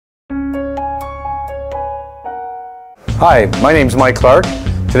Hi, my name's Mike Clark.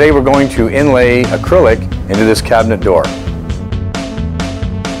 Today we're going to inlay acrylic into this cabinet door.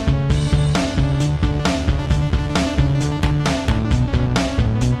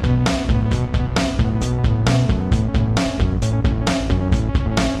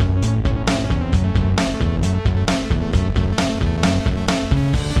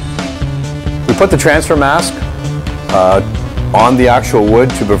 We put the transfer mask on the actual wood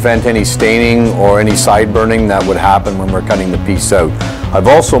to prevent any staining or any side burning that would happen when we're cutting the piece out. I've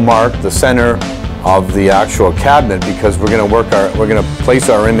also marked the center of the actual cabinet because we're going to place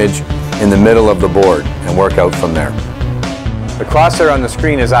our image in the middle of the board and work out from there. The crosshair on the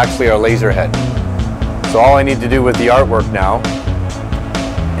screen is actually our laser head. So all I need to do with the artwork now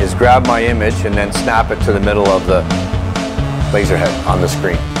is grab my image and then snap it to the middle of the laser head on the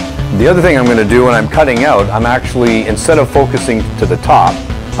screen. The other thing I'm going to do when I'm cutting out, I'm actually, instead of focusing to the top,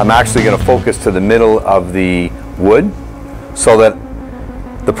 I'm actually going to focus to the middle of the wood, so that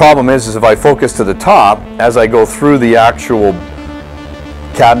the problem is if I focus to the top, as I go through the actual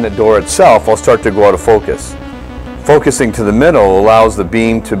cabinet door itself, I'll start to go out of focus. Focusing to the middle allows the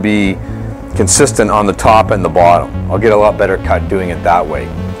beam to be consistent on the top and the bottom. I'll get a lot better cut doing it that way.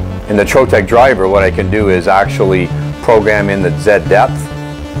 In the Trotec driver, what I can do is actually program in the Z depth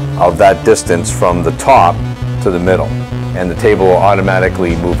of that distance from the top to the middle, and the table will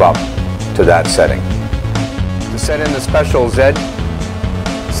automatically move up to that setting. To set in the special Z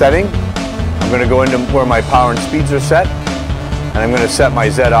setting, I'm going to go into where my power and speeds are set, and I'm going to set my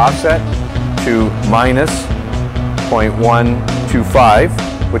Z offset to minus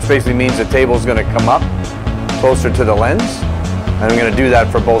 0.125, which basically means the table is going to come up closer to the lens, and I'm going to do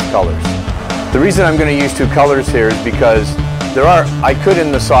that for both colors. The reason I'm going to use two colors here is because I could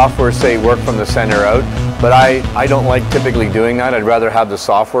in the software say work from the center out, but I don't like typically doing that. I'd rather have the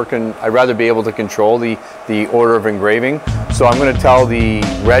software, I'd rather be able to control the order of engraving. So I'm going to tell the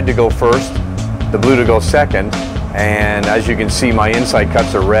red to go first, the blue to go second, and as you can see my inside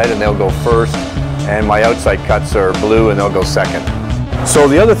cuts are red and they'll go first, and my outside cuts are blue and they'll go second. So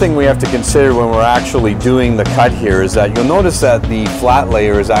the other thing we have to consider when we're actually doing the cut here is that you'll notice that the flat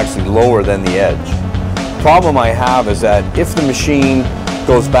layer is actually lower than the edge. The problem I have is that if the machine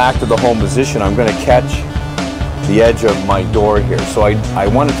goes back to the home position, I'm going to catch the edge of my door here. So I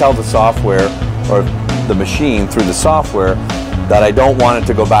want to tell the software, or the machine through the software, that I don't want it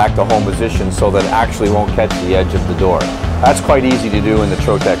to go back to home position so that it actually won't catch the edge of the door. That's quite easy to do in the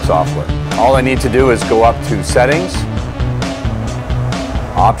Trotec software. All I need to do is go up to Settings,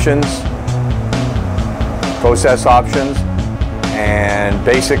 Options, Process Options, and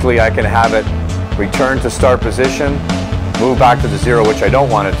basically I can have it return to start position, move back to the 0, which I don't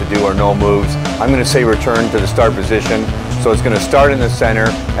want it to do, or no moves. I'm going to say return to the start position, so it's going to start in the center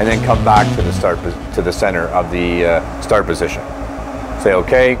and then come back to the center of the start position. Say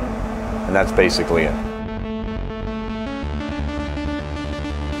OK, and that's basically it.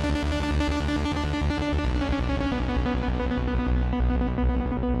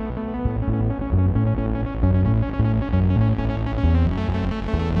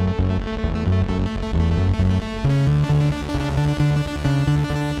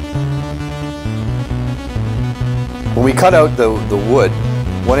 When we cut out the wood,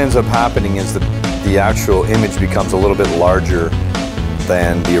 what ends up happening is the actual image becomes a little bit larger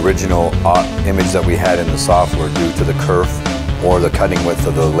than the original image that we had in the software due to the kerf or the cutting width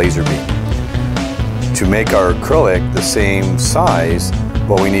of the laser beam. To make our acrylic the same size,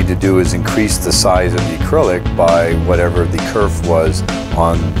 what we need to do is increase the size of the acrylic by whatever the kerf was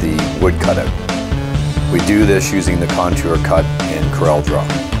on the wood cutout. We do this using the contour cut in CorelDRAW.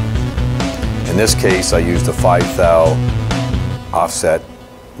 In this case, I used a 5 thou offset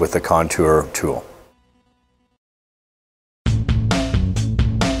with the contour tool.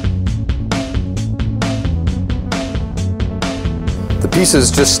 The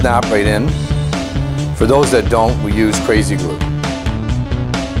pieces just snap right in. For those that don't, we use crazy glue.